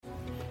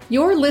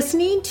You're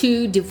listening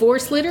to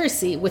Divorce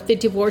Literacy with the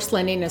Divorce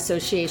Lending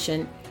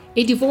Association,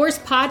 a divorce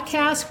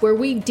podcast where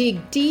we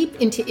dig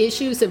deep into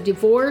issues of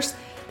divorce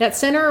that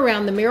center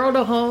around the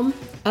marital home,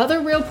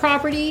 other real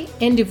property,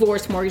 and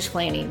divorce mortgage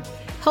planning,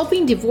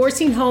 helping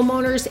divorcing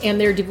homeowners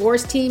and their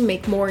divorce team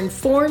make more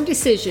informed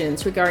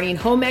decisions regarding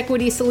home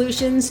equity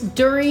solutions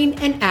during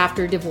and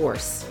after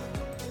divorce.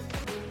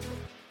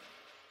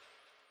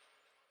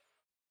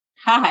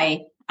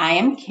 Hi, I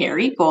am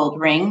Carri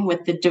Goldring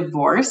with the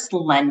Divorce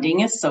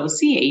Lending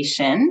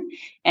Association,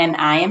 and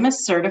I am a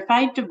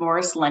certified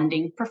divorce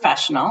lending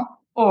professional,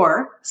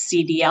 or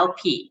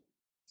CDLP.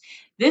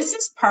 This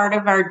is part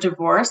of our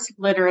divorce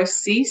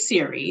literacy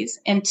series,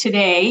 and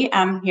today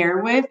I'm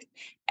here with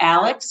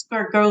Alex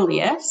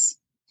Georgoulis,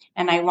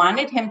 and I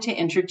wanted him to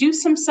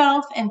introduce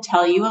himself and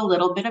tell you a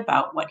little bit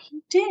about what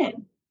he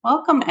did.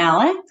 Welcome,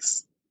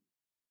 Alex.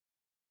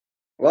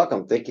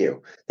 Welcome. Thank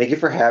you. Thank you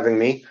for having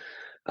me.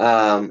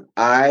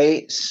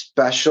 I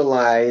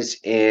specialize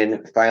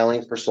in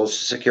filing for Social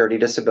Security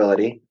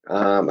disability.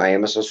 I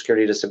am a Social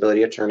Security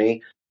disability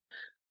attorney.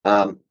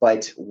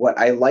 But what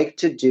I like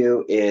to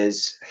do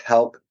is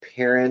help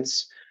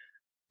parents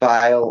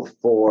file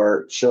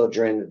for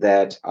children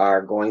that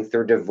are going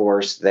through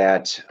divorce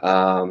that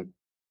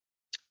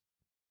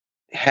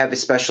have a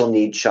special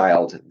need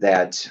child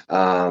that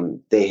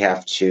they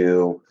have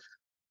to,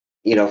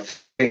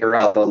 figure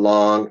out the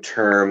long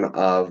term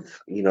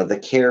of, the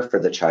care for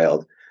the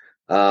child.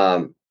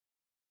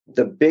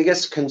 The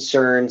biggest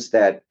concerns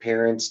that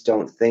parents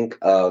don't think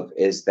of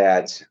is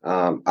that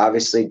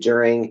obviously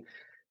during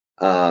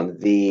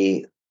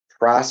the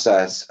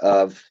process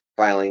of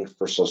filing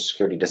for Social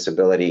Security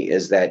disability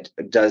is that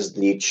does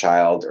the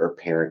child or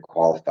parent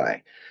qualify?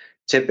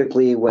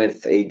 Typically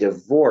with a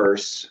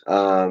divorce,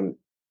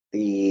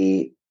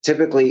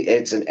 typically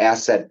it's an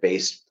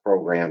asset-based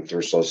program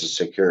through Social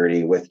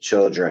Security with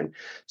children.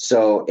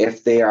 So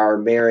if they are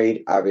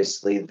married,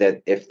 obviously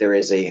that if there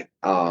is a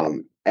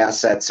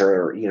assets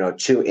or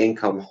two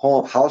income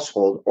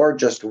household or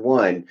just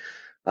one,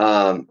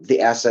 the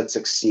assets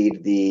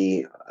exceed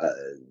the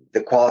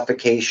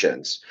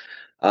qualifications.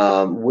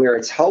 Where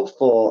it's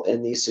helpful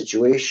in these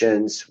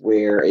situations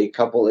where a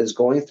couple is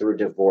going through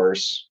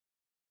divorce,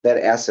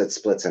 that asset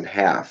splits in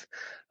half.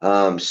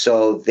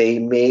 So they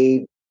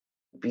may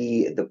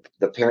be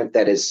the parent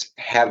that is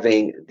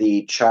having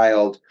the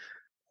child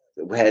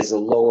who has a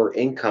lower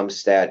income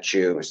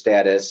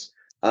status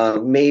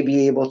may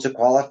be able to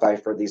qualify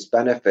for these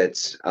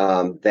benefits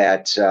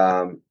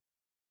that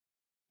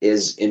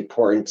is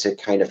important to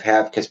kind of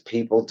have, because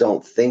people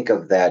don't think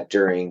of that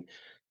during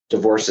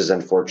divorces,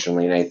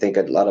 unfortunately. And I think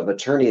a lot of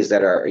attorneys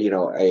that are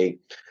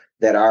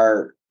that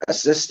are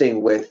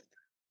assisting with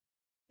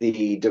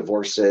the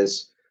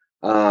divorces,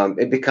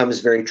 it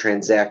becomes very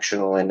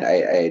transactional, and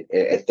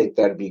I think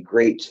that'd be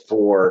great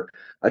for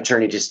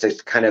attorney just to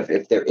kind of,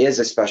 if there is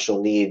a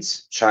special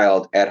needs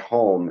child at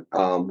home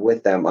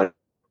with them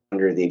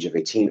under the age of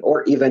 18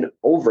 or even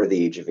over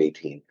the age of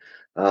 18,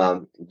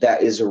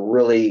 that is a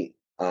really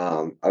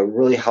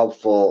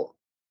helpful,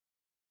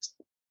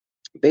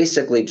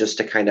 basically just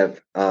a kind of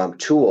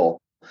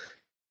tool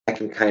that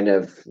can kind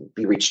of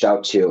be reached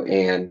out to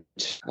and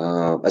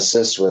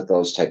assist with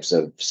those types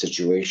of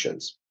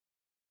situations.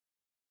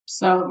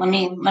 So let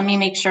me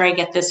make sure I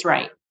get this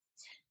right.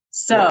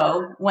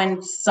 So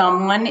when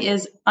someone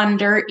is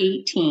under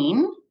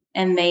 18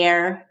 and they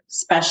are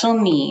special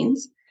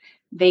needs,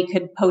 they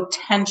could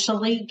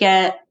potentially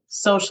get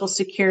Social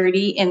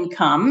Security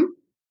income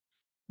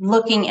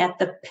looking at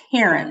the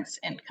parent's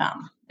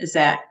income. Is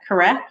that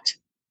correct?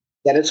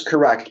 That is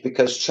correct,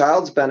 because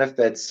child's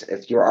benefits,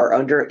 if you are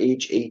under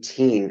age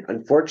 18,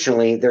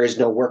 unfortunately, there is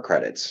no work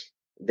credits.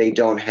 They've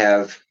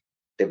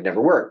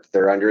never worked.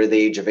 They're under the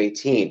age of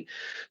 18.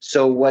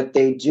 So what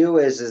they do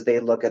is they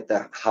look at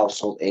the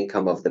household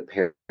income of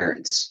the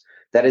parents.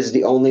 That is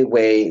the only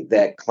way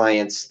that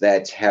clients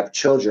that have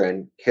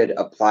children could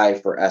apply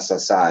for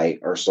SSI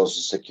or Social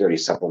Security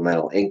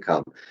supplemental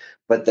income.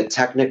 But the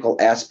technical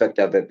aspect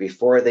of it,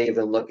 before they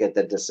even look at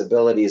the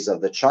disabilities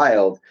of the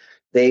child,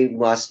 they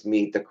must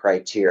meet the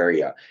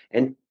criteria.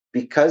 And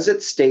because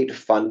it's state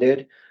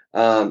funded,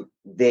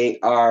 they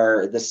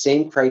are the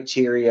same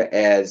criteria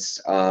as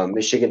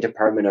Michigan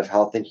Department of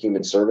Health and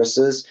Human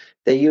Services.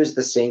 They use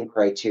the same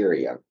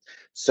criteria.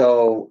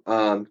 So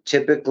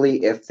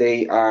typically, if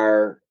they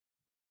are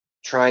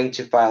trying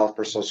to file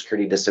for Social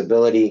Security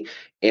disability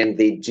and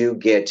they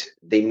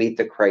meet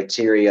the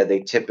criteria, they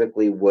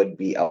typically would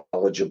be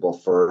eligible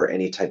for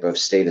any type of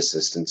state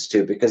assistance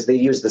too, because they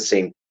use the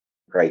same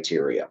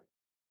criteria.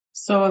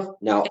 So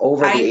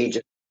over the age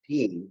of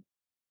 18.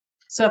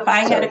 So if I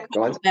had a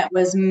couple that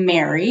was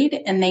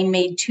married and they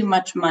made too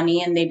much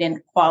money and they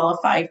didn't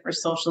qualify for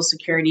Social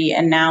Security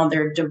and now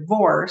they're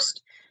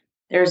divorced,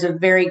 there's a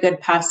very good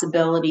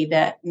possibility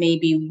that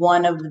maybe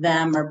one of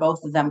them or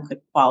both of them could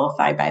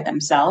qualify by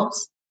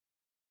themselves.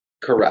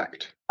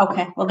 Correct.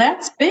 Okay. Well,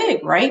 that's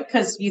big, right?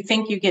 Because you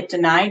think you get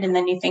denied and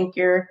then you think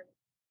you're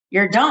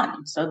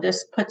done. So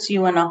this puts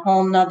you in a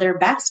whole nother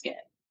basket.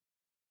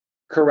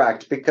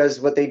 Correct, because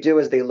what they do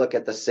is they look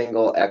at the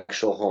single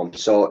actual home.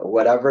 So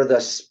whatever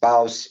the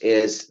spouse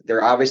is,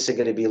 they're obviously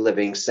going to be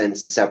living in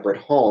separate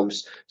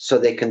homes, so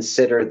they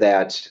consider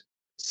that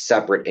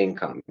separate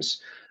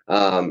incomes,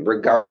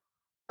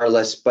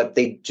 regardless. But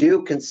they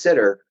do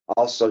consider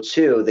also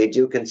too, they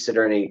do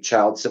consider any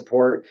child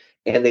support,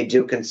 and they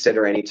do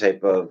consider any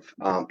type of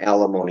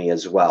alimony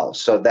as well.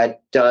 So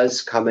that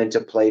does come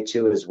into play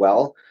too as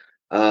well.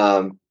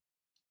 Um,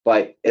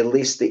 but at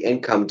least the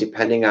income,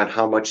 depending on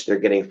how much they're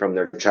getting from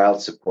their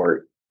child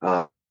support,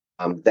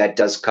 that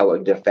does come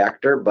into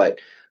factor. But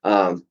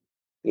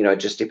it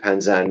just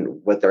depends on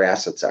what their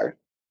assets are.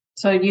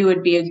 So you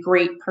would be a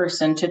great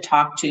person to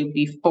talk to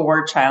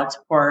before child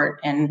support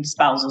and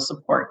spousal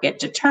support get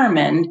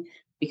determined,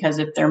 because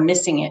if they're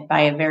missing it by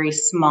a very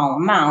small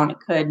amount,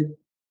 it could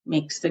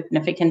make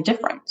significant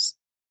difference.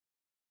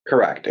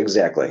 Correct,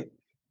 exactly.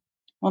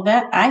 Well,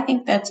 I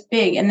think that's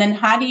big. And then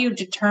how do you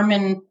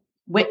determine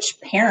which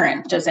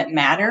parent? Does it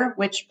matter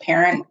which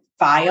parent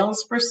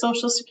files for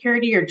Social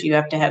Security, or do you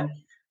have to have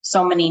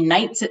so many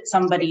nights at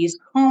somebody's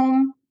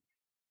home?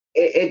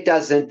 It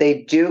doesn't.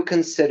 They do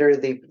consider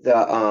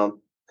the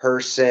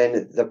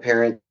person, the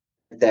parent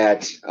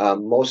that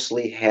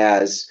mostly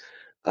has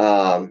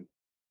the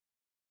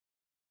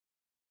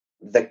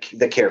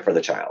care for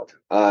the child.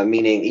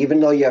 Meaning,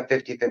 even though you have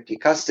 50-50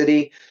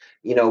 custody,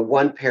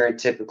 one parent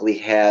typically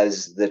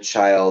has the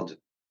child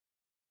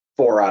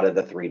 4 out of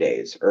the 3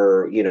 days,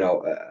 or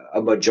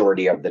a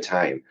majority of the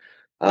time.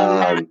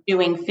 Not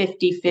doing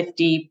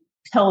 50-50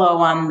 pillow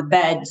on the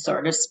bed,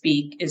 so to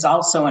speak, is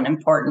also an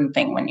important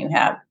thing when you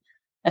have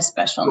a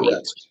special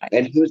needs child.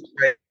 And who's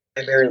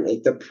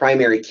primarily the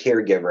primary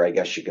caregiver, I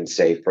guess you can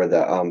say, for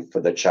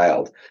the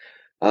child.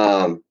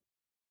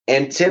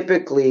 And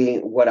typically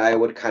what I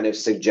would kind of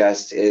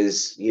suggest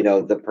is,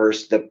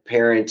 the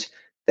parent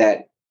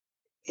that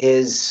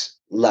is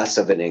less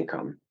of an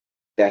income,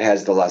 that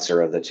has the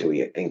lesser of the two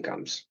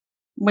incomes.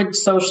 Would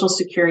Social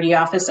Security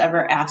office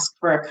ever ask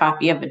for a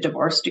copy of a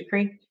divorce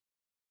decree?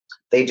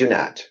 They do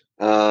not.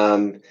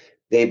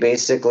 They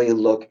basically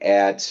look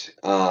at,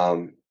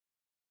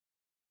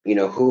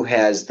 who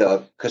has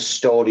the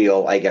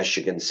custodial, I guess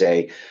you can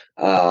say,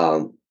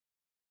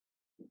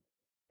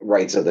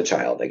 rights of the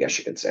child, I guess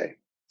you could say.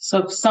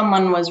 So if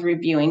someone was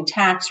reviewing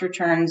tax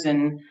returns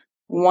and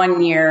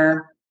 1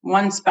 year,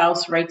 one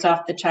spouse writes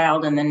off the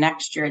child and the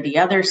next year the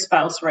other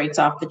spouse writes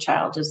off the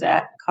child, does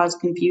that cause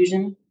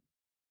confusion?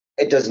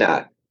 It does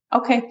not.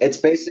 Okay. It's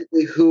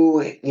basically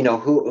who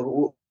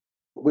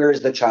where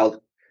is the child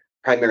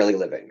primarily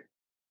living?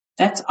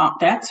 That's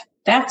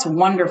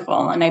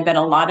wonderful. And I bet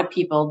a lot of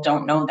people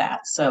don't know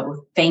that.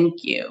 So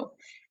thank you.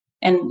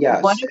 And yes,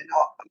 and also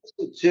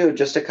too,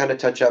 just to kind of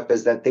touch up,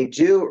 is that they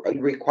do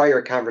require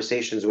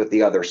conversations with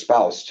the other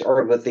spouse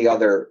or with the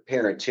other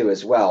parent too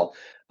as well,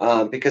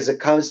 because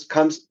it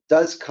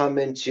does come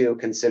into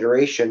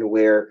consideration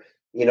where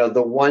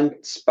the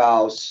one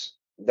spouse,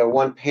 the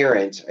one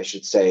parent, I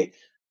should say,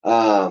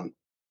 doesn't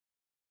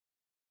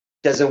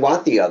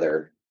want the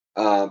other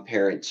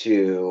parent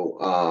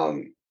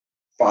to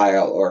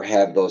file or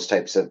have those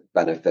types of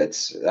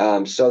benefits.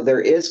 So there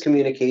is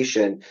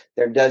communication.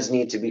 There does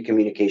need to be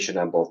communication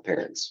on both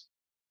parents.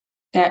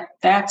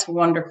 That's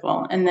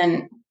wonderful. And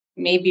then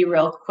maybe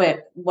real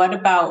quick, what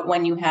about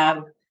when you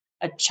have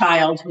a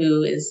child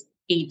who is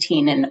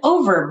 18 and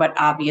over, but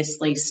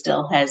obviously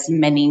still has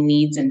many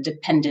needs and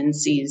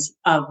dependencies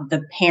of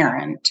the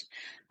parent?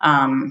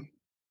 How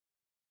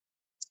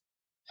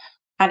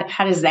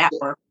does that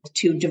work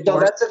to divorce? So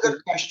that's a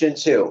good question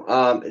too.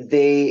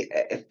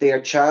 If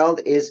their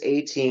child is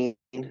 18,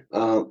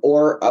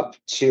 or up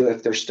to,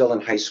 if they're still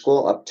in high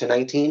school, up to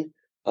 19.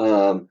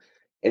 But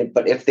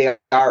if they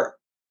are,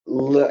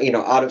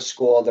 out of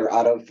school, they're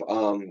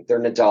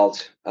an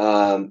adult.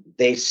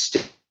 They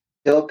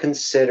still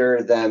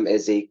consider them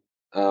as a.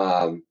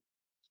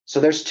 So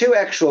there's two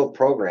actual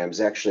programs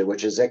actually,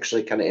 which is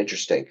actually kind of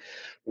interesting.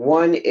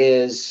 One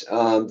is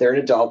they're an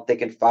adult; they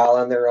can file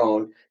on their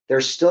own. They're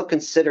still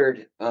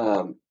considered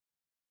the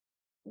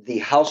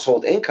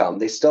household income.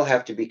 They still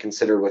have to be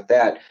considered with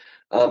that.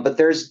 But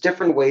there's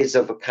different ways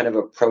of kind of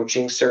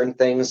approaching certain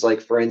things.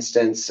 Like, for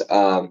instance,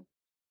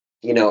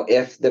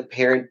 if the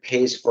parent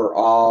pays for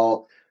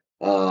all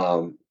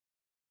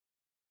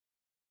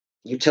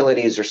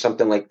utilities or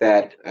something like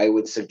that, I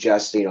would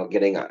suggest,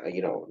 getting,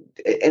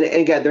 and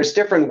again, there's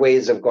different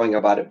ways of going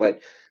about it,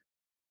 but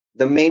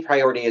the main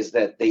priority is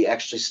that they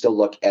actually still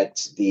look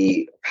at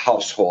the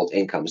household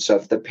income. So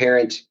if the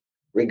parent,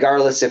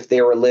 regardless if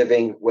they were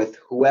living with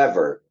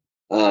whoever,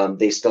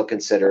 they still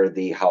consider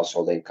the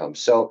household income.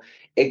 So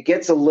it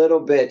gets a little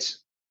bit,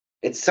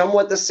 it's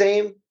somewhat the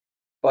same,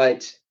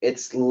 but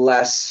it's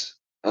less,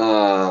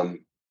 what's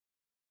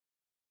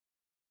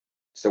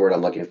the word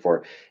I'm looking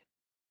for?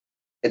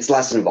 It's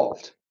less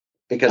involved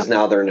because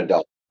now they're an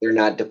adult. They're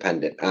not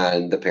dependent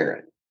on the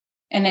parent.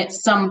 And at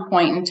some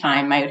point in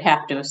time, I would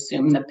have to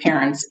assume the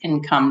parent's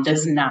income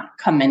does not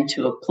come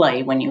into a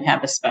play when you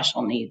have a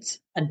special needs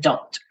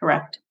adult,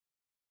 correct?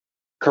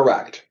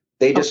 Correct.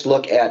 They just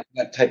look at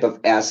what type of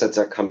assets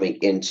are coming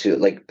into,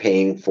 like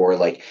paying for,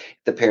 like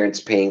the parents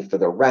paying for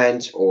the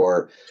rent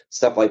or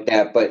stuff like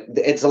that. But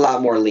it's a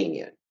lot more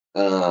lenient.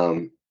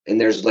 And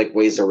there's like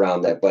ways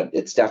around that, but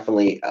it's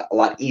definitely a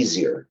lot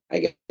easier,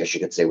 I guess you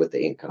could say, with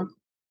the income.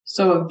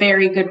 So a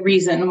very good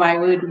reason why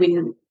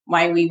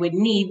we would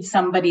need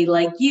somebody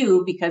like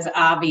you, because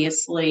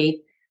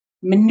obviously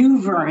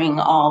maneuvering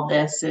all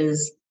this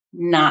is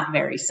not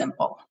very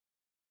simple.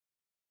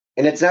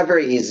 And it's not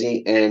very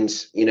easy, and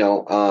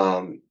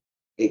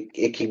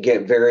it can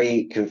get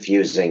very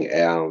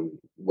confusing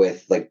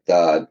with like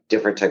the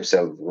different types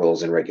of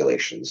rules and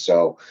regulations.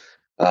 So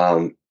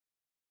um,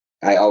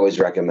 I always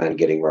recommend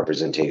getting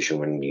representation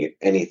when you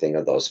anything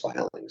of those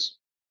filings.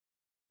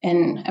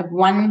 And I have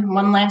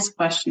one last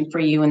question for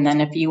you, and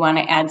then if you want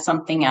to add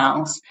something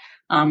else,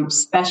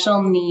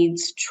 special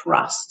needs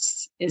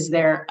trusts. Is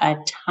there a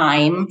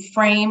time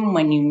frame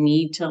when you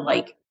need to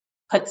like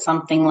put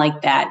something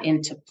like that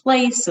into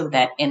place so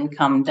that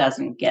income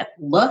doesn't get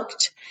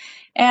looked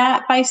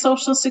at by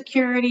Social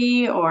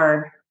Security,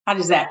 or how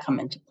does that come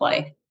into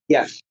play?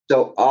 Yes.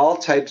 So all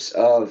types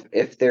of,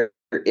 if there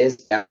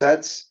is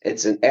assets,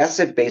 it's an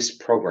asset-based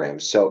program.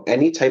 So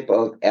any type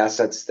of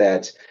assets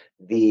that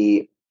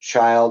the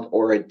child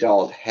or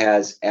adult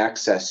has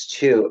access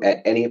to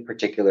at any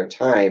particular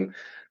time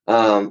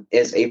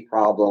is a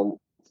problem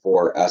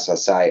for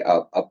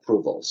SSI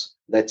approvals,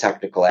 the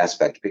technical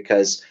aspect,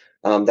 because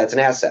that's an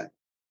asset.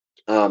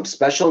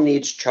 Special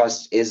needs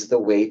trust is the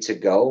way to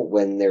go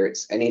when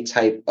there's any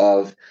type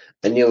of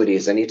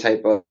annuities, any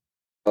type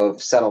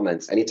of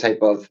settlements, any type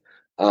of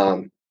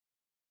um,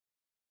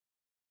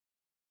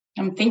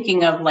 I'm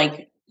thinking of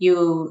like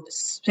you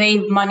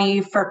save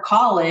money for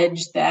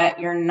college that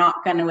you're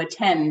not going to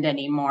attend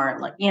anymore,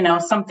 like,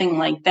 something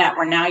like that,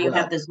 where now you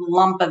have this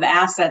lump of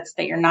assets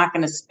that you're not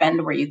going to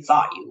spend where you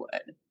thought you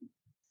would.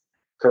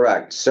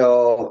 correct.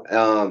 So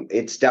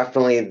it's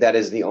definitely that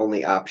is the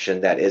only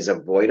option that is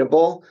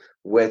avoidable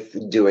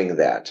with doing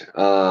that.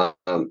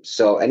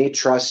 So any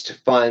trust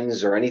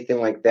funds or anything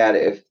like that,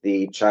 if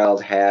the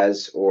child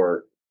has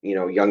or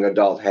young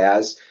adult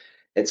has,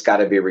 it's got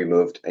to be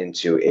removed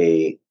into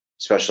a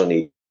special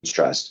needs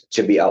trust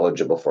to be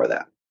eligible for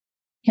that.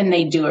 Can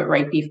they do it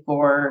right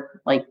before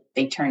like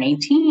they turn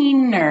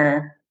 18,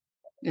 or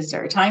is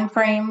there a time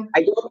frame?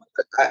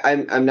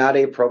 I'm not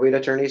a probate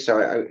attorney,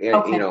 so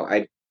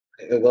Okay.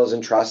 it goes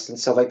in trusts and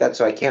stuff like that.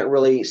 So I can't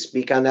really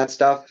speak on that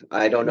stuff.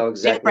 I don't know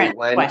exactly Different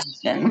when.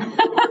 question.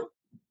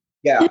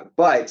 Yeah,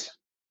 but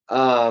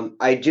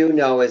I do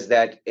know is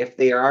that if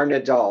they are an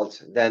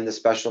adult, then the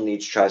special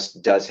needs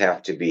trust does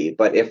have to be.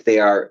 But if they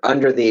are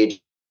under the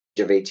age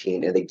of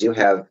 18 and they do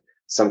have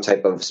some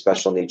type of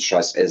special needs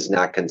trust, is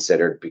not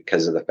considered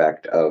because of the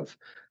fact of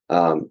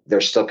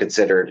they're still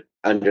considered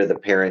under the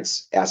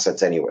parents'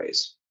 assets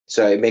anyways.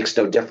 So it makes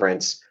no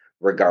difference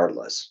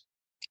regardless.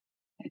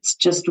 It's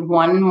just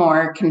one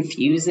more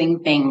confusing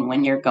thing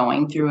when you're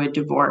going through a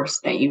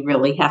divorce that you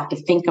really have to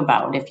think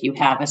about. If you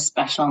have a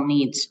special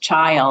needs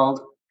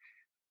child,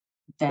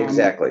 then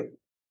Exactly.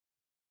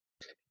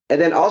 And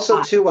then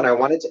also too, what I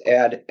wanted to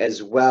add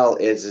as well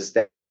is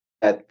that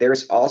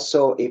there's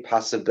also a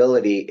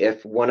possibility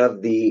if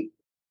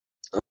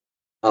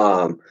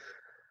um,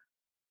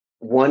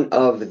 one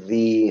of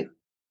the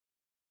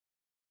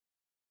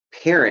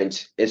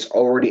parent is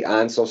already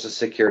on Social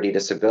Security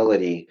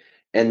disability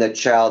and the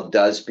child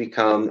does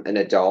become an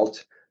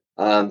adult,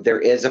 there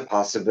is a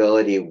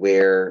possibility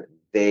where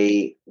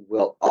they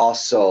will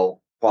also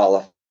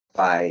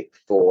qualify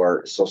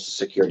for Social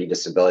Security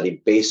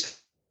disability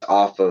based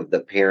off of the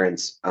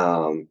parent's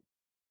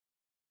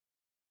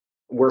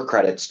work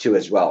credits too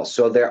as well.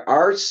 So there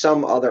are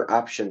some other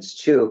options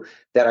too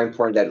that are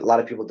important that a lot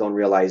of people don't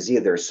realize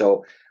either.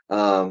 So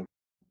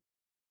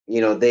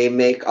they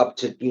make up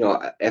to,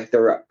 if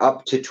they're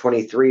up to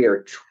 23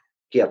 or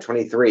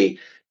 23,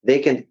 they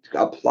can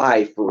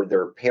apply for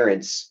their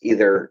parents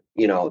either,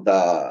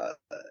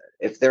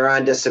 if they're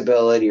on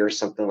disability or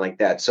something like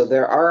that. So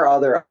there are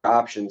other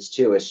options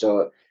too.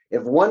 So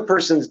if one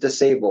person's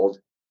disabled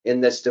in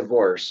this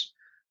divorce,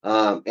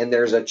 and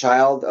there's a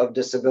child of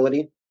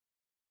disability,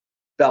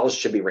 bells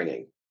should be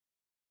ringing.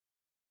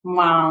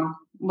 wow.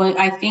 Well,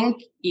 I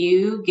think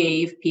you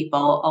gave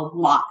people a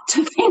lot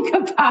to think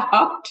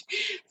about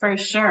for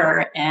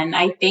sure. And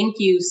I thank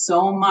you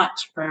so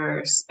much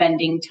for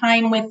spending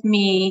time with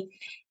me.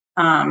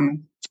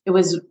 It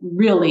was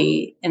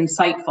really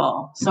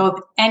insightful. So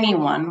if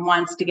anyone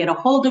wants to get a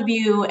hold of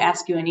you,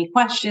 ask you any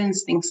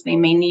questions, thinks they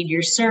may need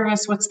your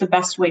service, what's the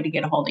best way to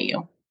get a hold of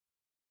you?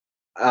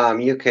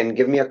 You can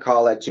give me a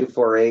call at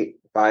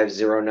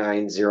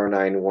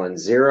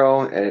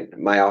 248-509-0910. And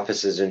my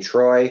office is in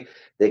Troy.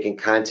 They can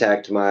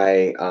contact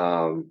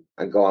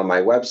go on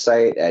my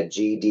website at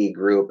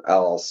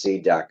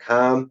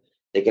gdgroupllc.com.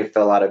 They can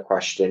fill out a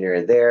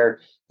questionnaire there.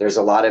 There's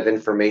a lot of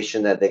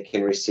information that they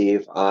can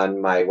receive on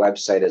my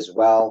website as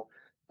well.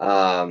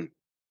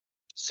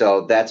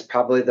 So that's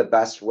probably the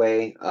best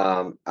way.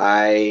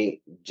 I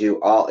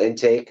do all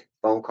intake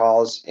phone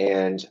calls,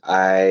 and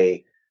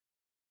I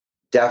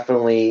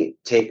definitely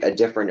take a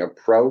different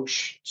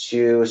approach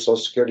to Social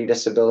Security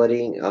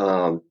disability,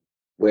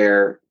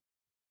 where,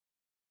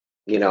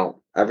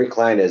 every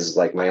client is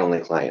like my only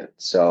client.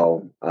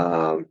 So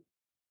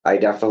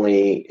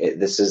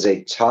this is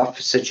a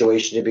tough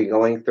situation to be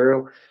going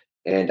through,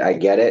 and I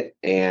get it.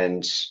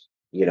 And,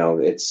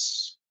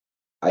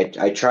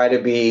 I try to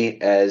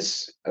be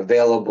as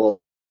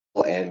available,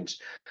 and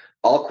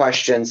all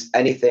questions,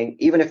 anything,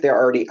 even if they're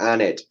already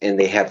on it and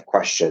they have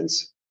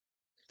questions,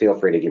 feel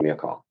free to give me a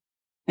call.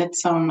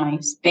 That's so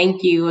nice.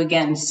 Thank you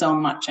again so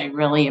much. I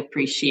really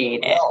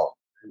appreciate it. Well,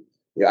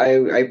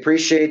 I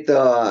appreciate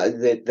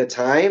the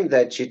time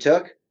that you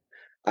took.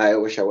 I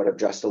wish I would have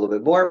dressed a little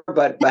bit more,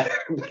 but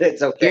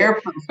it's okay. You're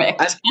perfect.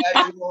 I'm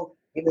casual.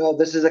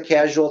 This is a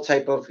casual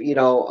type of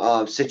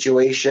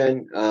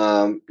situation.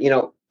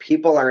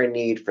 People are in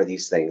need for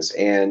these things,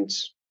 and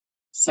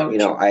so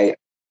true.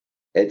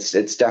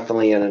 It's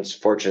definitely an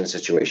unfortunate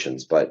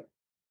situations, but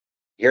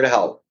here to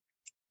help.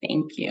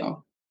 Thank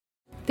you.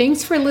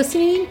 Thanks for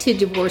listening to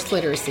Divorce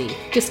Literacy.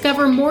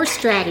 Discover more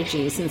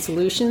strategies and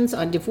solutions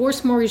on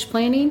divorce mortgage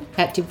planning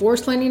at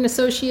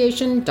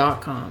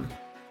divorcelendingassociation.com.